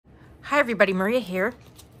Hi everybody, Maria here,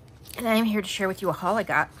 and I'm here to share with you a haul I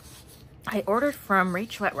got. I ordered from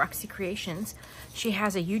Rachel at Roxy Creations. She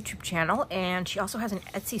has a YouTube channel and she also has an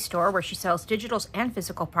Etsy store where she sells digitals and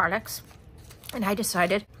physical products. And I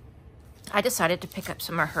decided to pick up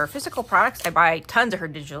some of her physical products. I buy tons of her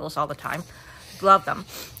digitals all the time. Love them.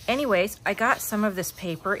 Anyways, I got some of this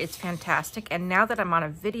paper. It's fantastic. And now that I'm on a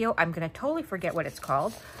video, I'm going to totally forget what it's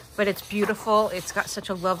called. But it's beautiful. It's got such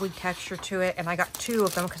a lovely texture to it. And I got 2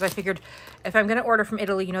 of them because I figured if I'm going to order from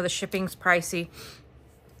Italy, you know, the shipping's pricey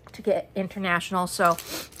to get international. So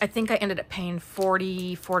I think I ended up paying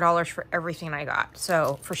 $44 for everything I got.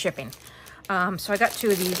 So for shipping. So I got 2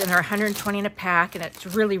 of these and they're $120 in a pack and it's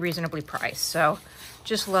really reasonably priced. So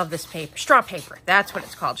just love this paper. Straw paper. That's what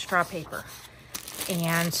it's called. Straw paper.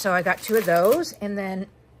 And so I got 2 of those, and then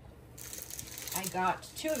I got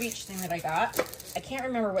 2 of each thing that I got. I can't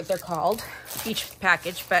remember what they're called, each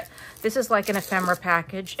package, but this is like an ephemera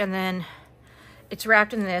package, and then it's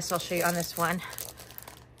wrapped in this. I'll show you on this one.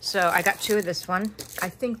 So I got 2 of this one. I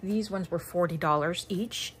think these ones were $40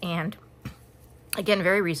 each, and again,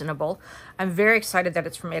 very reasonable. I'm very excited that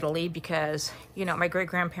it's from Italy because, you know, my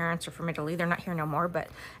great-grandparents are from Italy. They're not here no more,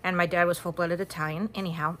 and my dad was full-blooded Italian.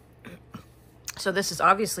 Anyhow. So this is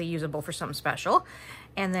obviously usable for something special.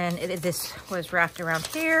 And then this was wrapped around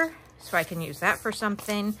here, so I can use that for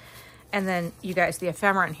something. And then, you guys, the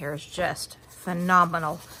ephemera in here is just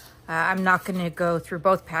phenomenal. I'm not going to go through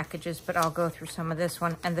both packages, but I'll go through some of this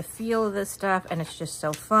one. And the feel of this stuff, and it's just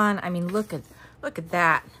so fun. I mean, look at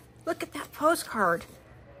that. Look at that postcard.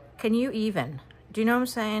 Can you even? Do you know what I'm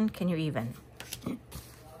saying? Can you even?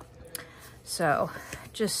 So,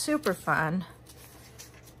 just super fun.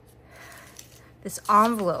 This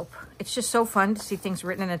envelope, it's just so fun to see things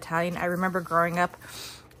written in Italian. I remember growing up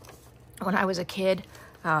when I was a kid,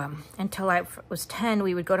 until I was 10,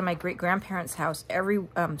 we would go to my great-grandparents' house every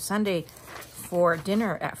Sunday for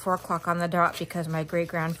dinner at 4 o'clock on the dot because my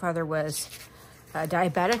great-grandfather was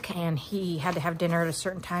diabetic and he had to have dinner at a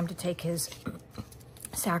certain time to take his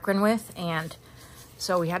saccharin with. And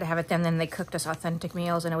so we had to have it then. Then they cooked us authentic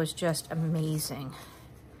meals and it was just amazing.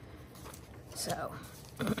 So...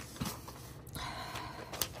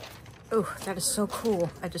 oh, that is so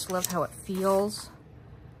cool. I just love how it feels.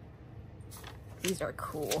 These are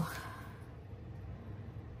cool.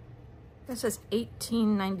 This is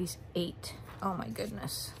 1898. Oh my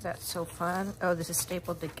goodness. That's so fun. Oh, this is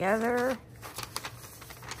stapled together.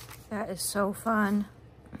 That is so fun.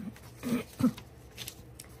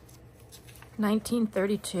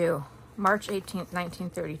 1932. March 18th,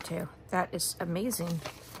 1932. That is amazing.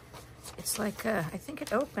 It's like, I think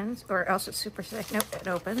it opens, or else it's super thick. Nope, it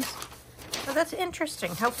opens. So that's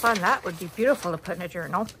interesting. How fun. That would be beautiful to put in a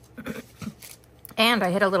journal. And I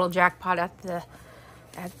hit a little jackpot at the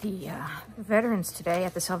veterans today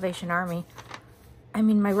at the Salvation Army. I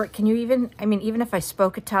mean, my word, can you even, I mean, even if I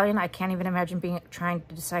spoke Italian, I can't even imagine trying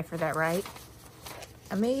to decipher that right.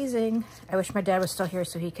 Amazing. I wish my dad was still here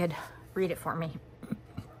so he could read it for me.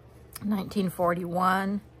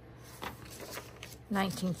 1941.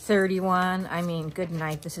 1931. I mean, good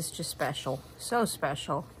night. This is just special. So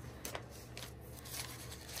special.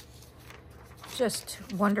 Just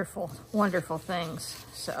wonderful, wonderful things.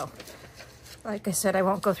 So, like I said, I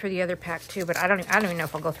won't go through the other pack too, but I don't even know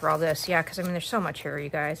if I'll go through all this. Yeah, because I mean, there's so much here, you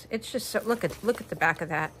guys. It's just so, look at the back of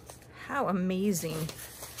that. How amazing.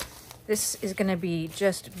 This is going to be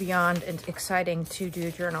just beyond exciting to do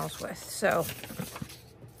journals with. So,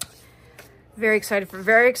 very excited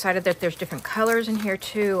that there's different colors in here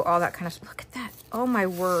too, all that kind of stuff. Look at that. Oh my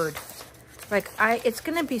word. Like it's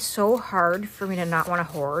going to be so hard for me to not want to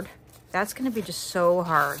hoard. That's going to be just so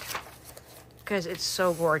hard because it's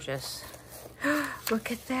so gorgeous.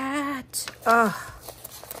 Look at that. Oh,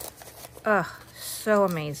 so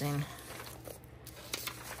amazing.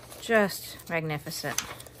 Just magnificent.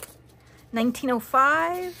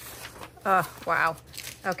 1905. Oh, wow.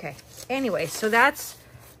 Okay. Anyway, so that's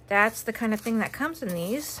the kind of thing that comes in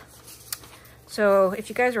these. So if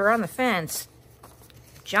you guys are on the fence,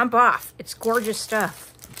 jump off. It's gorgeous stuff.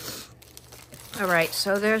 All right,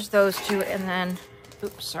 so there's those 2, and then,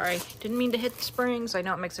 oops, sorry. Didn't mean to hit the springs. I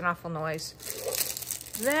know it makes an awful noise.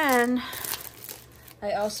 Then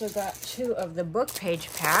I also got 2 of the book page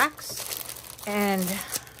packs, and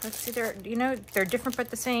let's see, they're different but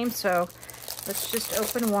the same, so let's just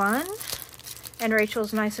open one. And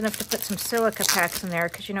Rachel's nice enough to put some silica packs in there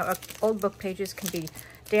because, you know, old book pages can be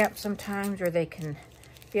damp sometimes, or they can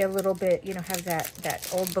be a little bit, you know, have that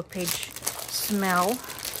old book page smell.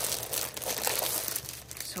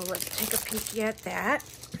 So let's take a peek at that.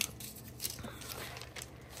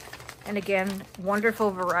 And again,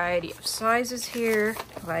 wonderful variety of sizes here.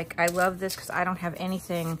 Like, I love this because I don't have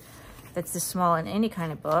anything that's this small in any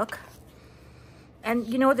kind of book. And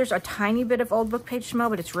you know what? There's a tiny bit of old book page smell,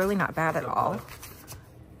 but it's really not bad at all.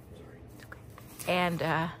 And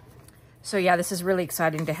so yeah, this is really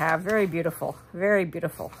exciting to have. Very beautiful. Very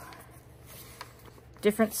beautiful.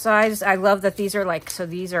 Different size. I love that these are like, so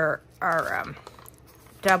these are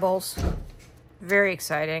doubles. Very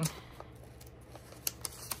exciting.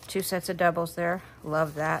 2 sets of doubles there.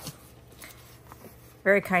 Love that.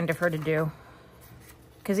 Very kind of her to do.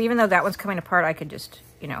 Because even though that one's coming apart, I could just,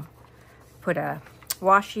 you know, put a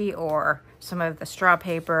washi or some of the straw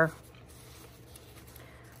paper.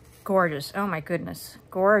 Gorgeous. Oh my goodness.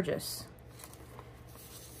 Gorgeous.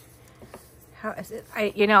 How is it?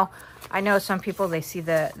 You know, I know some people, they see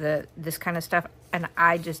this kind of stuff, and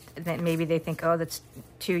I just, maybe they think, oh, that's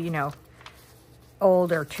too, you know,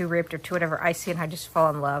 old or too ripped or too whatever. I see it and I just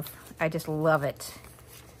fall in love. I just love it.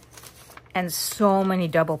 And so many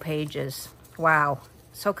double pages. Wow.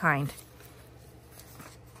 So kind.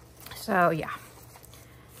 So yeah.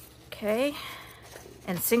 Okay.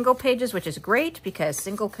 And single pages, which is great because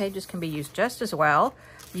single pages can be used just as well.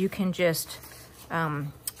 You can just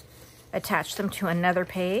attach them to another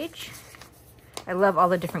page. I love all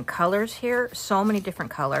the different colors here. So many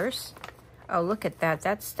different colors. Oh, look at that.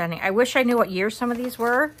 That's stunning. I wish I knew what year some of these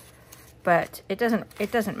were, but it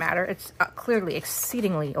doesn't matter. It's clearly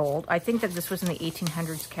exceedingly old. I think that this was in the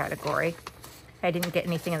 1800s category. I didn't get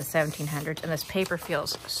anything in the 1700s, and this paper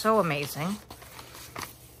feels so amazing.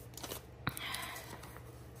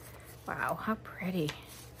 Wow, how pretty.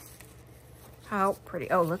 How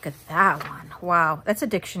pretty. Oh, look at that one. Wow, that's a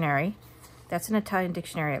dictionary. That's an Italian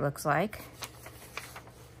dictionary, it looks like.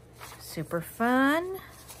 Super fun.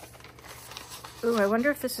 Ooh, I wonder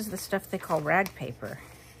if this is the stuff they call rag paper.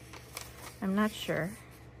 I'm not sure.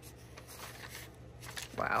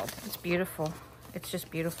 Wow, it's beautiful. It's just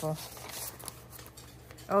beautiful.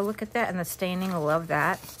 Oh, look at that. And the staining, I love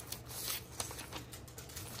that.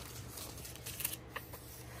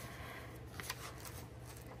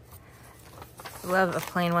 Love a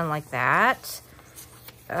plain one like that.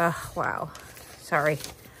 Wow. Sorry.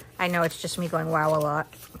 I know it's just me going wow a lot.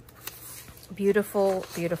 Beautiful,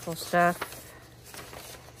 beautiful stuff.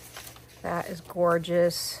 That is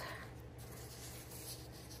gorgeous.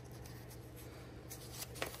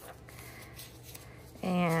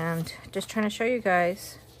 And just trying to show you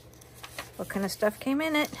guys what kind of stuff came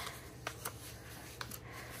in it.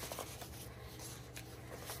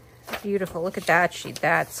 Beautiful. Look at that sheet.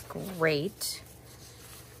 That's great.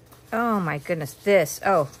 Oh my goodness. This.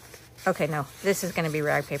 Oh, okay. No, this is going to be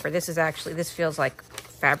rag paper. This is actually, this feels like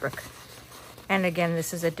fabric. And again,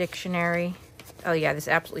 this is a dictionary. Oh yeah, this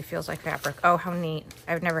absolutely feels like fabric. Oh, how neat.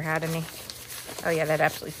 I've never had any. Oh yeah, that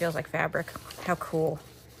absolutely feels like fabric. How cool.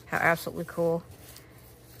 How absolutely cool.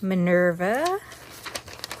 Minerva.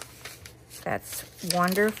 That's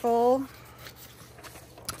wonderful.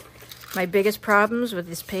 My biggest problems with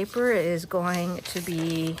this paper is going to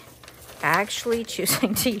be actually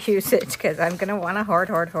choosing to use it because I'm going to want to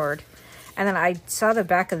hoard. And then I saw the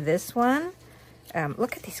back of this one.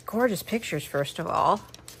 Look at these gorgeous pictures, first of all.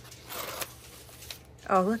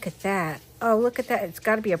 Oh, look at that. Oh, look at that. It's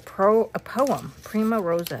got to be a poem. Prima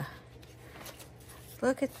Rosa.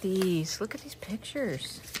 Look at these. Look at these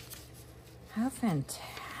pictures. How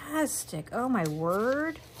fantastic. Oh, my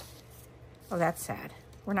word. Oh, that's sad.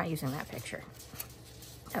 We're not using that picture.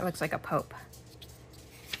 That looks like a pope.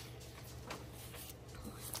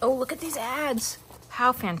 Oh, look at these ads.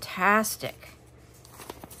 How fantastic.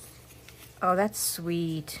 Oh, that's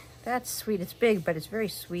sweet. That's sweet. It's big, but it's very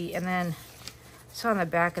sweet. And then I saw on the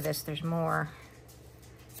back of this, there's more.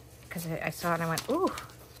 Because I saw it and I went, ooh.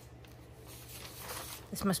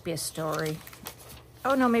 This must be a story.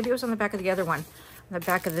 Oh, no, maybe it was on the back of the other one. On the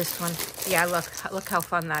back of this one. Yeah, look how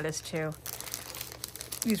fun that is, too.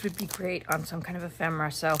 These would be great on some kind of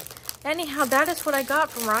ephemera. So anyhow, that is what I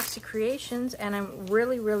got from Roxy Creations, and I'm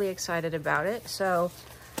really, really excited about it. So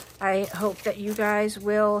I hope that you guys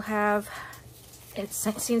will have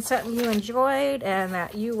seen something you enjoyed and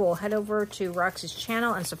that you will head over to Roxy's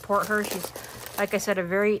channel and support her. She's, like I said, a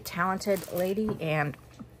very talented lady and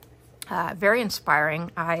very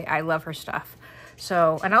inspiring. I love her stuff.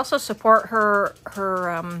 So, and also support her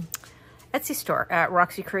Etsy store at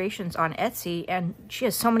Roxy Creations on Etsy, and she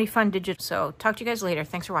has so many fun digital. So talk to you guys later.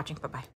 Thanks for watching. Bye-bye.